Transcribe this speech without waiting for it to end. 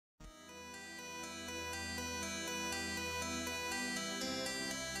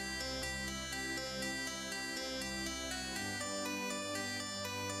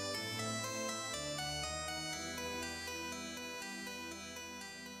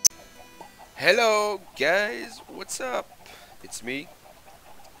Hello guys, what's up? It's me,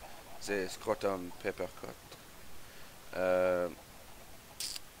 the Scrotum Peppercut, uh,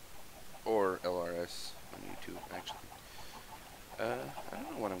 or LRS on YouTube actually. I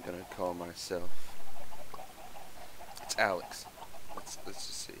don't know what I'm gonna call myself. It's Alex. Let's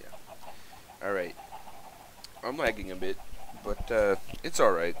just say yeah. All right, I'm lagging a bit, but it's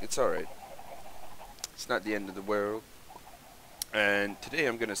all right. It's all right. It's not the end of the world. And today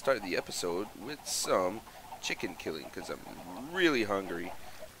I'm gonna start the episode with some chicken killing because I'm really hungry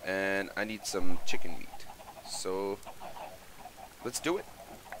and I need some chicken meat. So let's do it.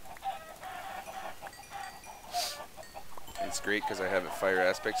 It's great because I have a fire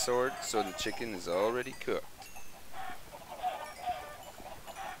aspect sword, so the chicken is already cooked.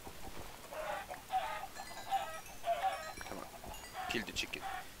 Come on, kill the chicken.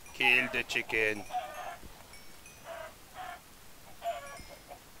 Kill the chicken.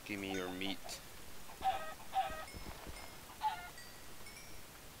 Give me your meat.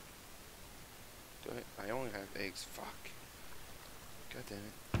 I only have eggs. Fuck. God damn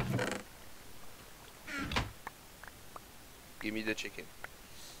it. Give me the chicken.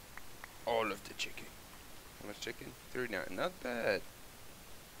 All of the chicken. How much chicken? 39. Not bad.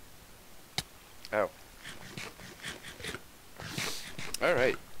 Ow.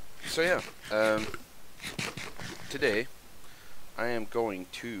 Alright. So yeah. Today I am going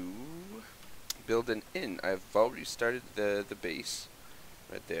to build an inn. I've already started the base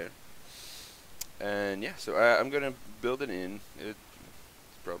right there. And yeah, so I'm gonna build an inn. It's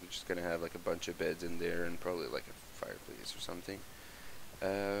probably just gonna have like a bunch of beds in there and probably like a fireplace or something.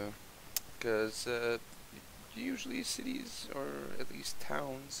 Because usually cities or at least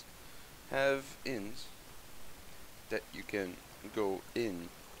towns have inns that you can go in.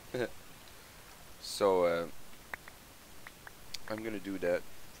 So I'm gonna do that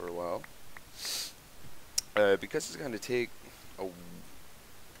for a while. Because it's gonna take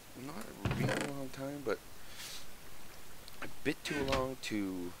not a really long time, but a bit too long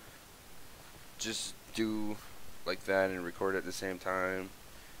to just do like that and record at the same time.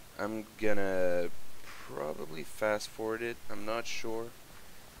 I'm gonna probably fast forward it. I'm not sure.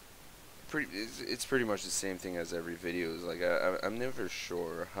 It's pretty much the same thing as every video. It's like I'm never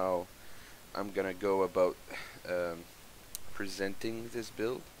sure how I'm gonna go about presenting this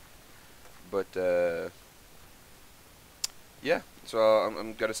build, but yeah. So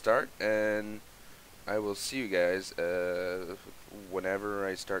I'm gonna start, and I will see you guys whenever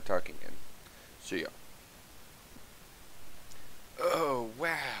I start talking again. See ya. Oh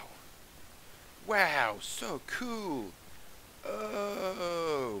wow! Wow, so cool!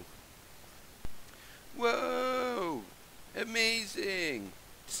 Oh! Whoa! Amazing!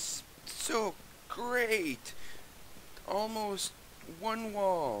 So great! Almost one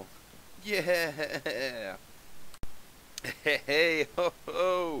wall. Yeah! Hey ho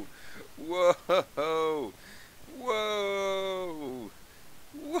ho! Whoa! Whoa! Whoa!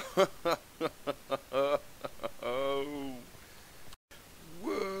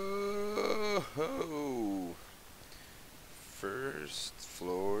 Whoa! First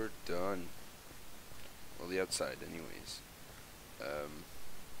floor done. Well, the outside, anyways.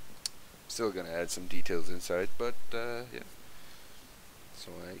 Still gonna add some details inside, but yeah.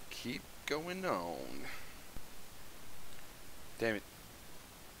 So I keep going on. Damn it!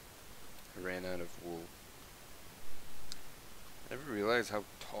 I ran out of wool. I never realized how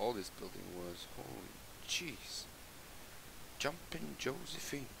tall this building was. Holy jeez! Jumpin'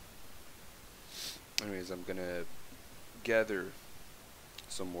 Josephine. Anyways, I'm gonna gather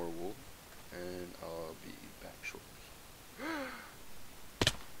some more wool, and I'll be back shortly.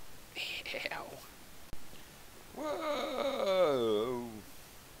 Ow! Whoa!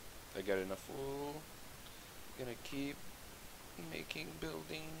 I got enough wool. Gonna keep making,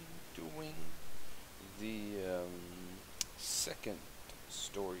 building, doing the second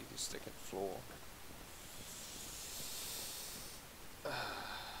story, the second floor. Yeah,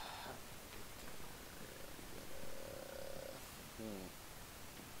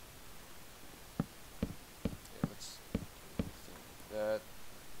 let's do that.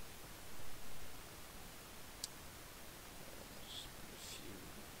 Just a few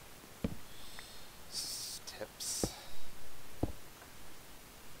steps.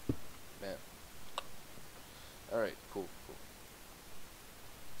 Man. Alright, cool.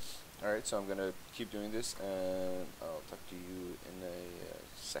 Alright, so I'm gonna keep doing this, and I'll talk to you in a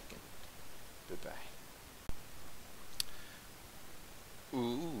second. Bye-bye.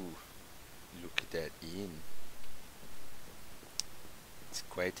 Ooh, look at that inn. It's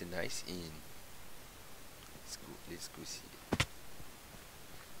quite a nice inn. Let's go see it.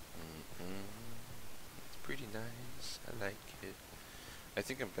 pretty nice. I like it. I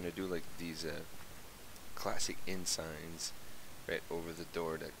think I'm gonna do like these classic inn signs right over the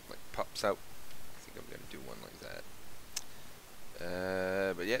door that like pops out. I think I'm gonna do one like that.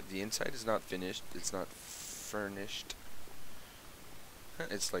 But yeah, the inside is not finished. It's not furnished.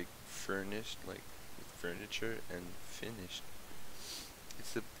 It's like furnished, like with furniture, and finished.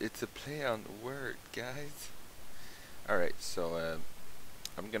 It's a play on the word, guys. All right, so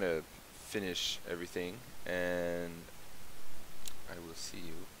I'm gonna finish everything, and I will see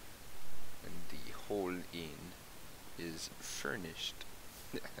you when the whole inn is furnished.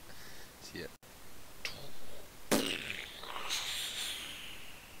 See ya.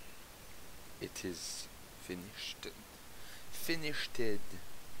 It is finished. Finished.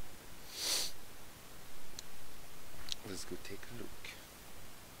 Let's go take a look.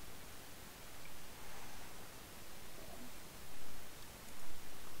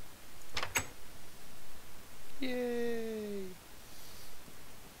 Yay!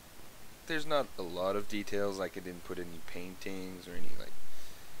 There's not a lot of details, like I didn't put any paintings or any like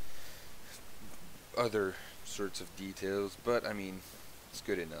other sorts of details, but I mean, it's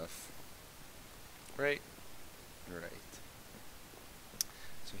good enough. Right? Right.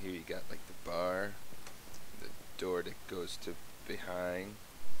 So here you got like the bar, the door that goes to behind.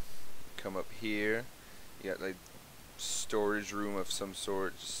 Come up here, you got like storage room of some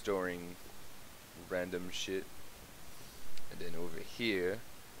sort, storing random shit. And then over here,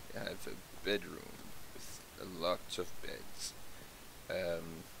 you have a bedroom with lots of beds.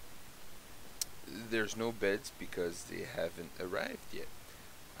 There's no beds because they haven't arrived yet.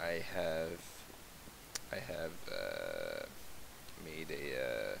 I have made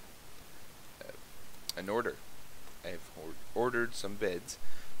an order. I have ordered some beds,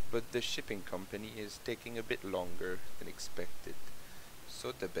 but the shipping company is taking a bit longer than expected,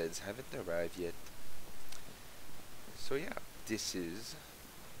 so the beds haven't arrived yet. So yeah, this is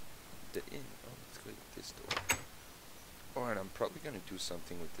the inn. Oh, let's go to this door. Oh, and I'm probably gonna do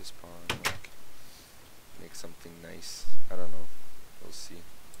something with this pond, like make something nice. I don't know. We'll see.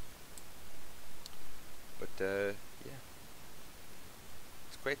 But yeah,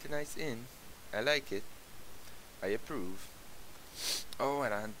 it's quite a nice inn. I like it. I approve. Oh,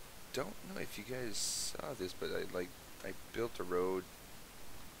 and I don't know if you guys saw this, but I built a road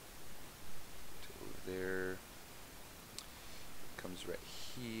to over there. It comes right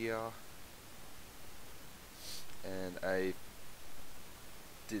here, and I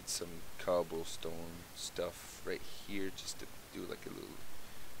did some cobblestone stuff right here just to do like a little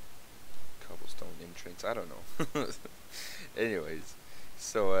cobblestone entrance. I don't know. Anyways,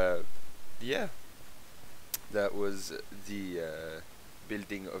 so yeah, that was the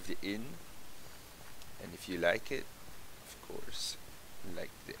building of the inn. And if you like it, of course, like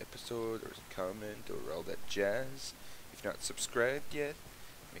the episode or comment or all that jazz. If not subscribed yet,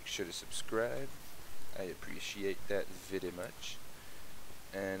 make sure to subscribe. I appreciate that very much.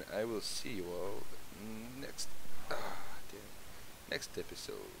 And I will see you all next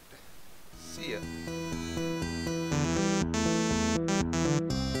episode. See ya.